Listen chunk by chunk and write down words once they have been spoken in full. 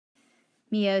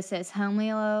Meiosis,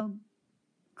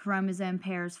 homochromosome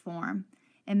pairs form.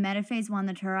 In metaphase 1,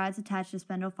 the turids attach to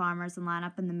spindle fibers and line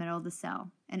up in the middle of the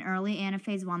cell. In early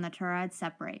anaphase 1, the turids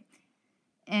separate.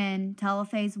 In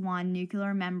telophase 1,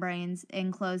 nuclear membranes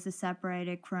enclose the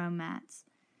separated chromats.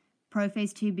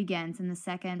 Prophase 2 begins in the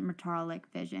second metallic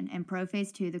fission. In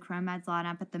prophase 2, the chromats line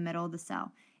up at the middle of the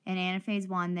cell. In anaphase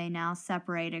 1, they now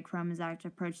separated chromosomes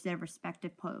approach their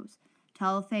respective poles.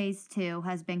 Telophase 2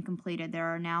 has been completed. There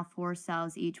are now 4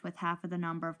 cells, each with half of the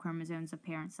number of chromosomes of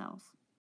parent cells.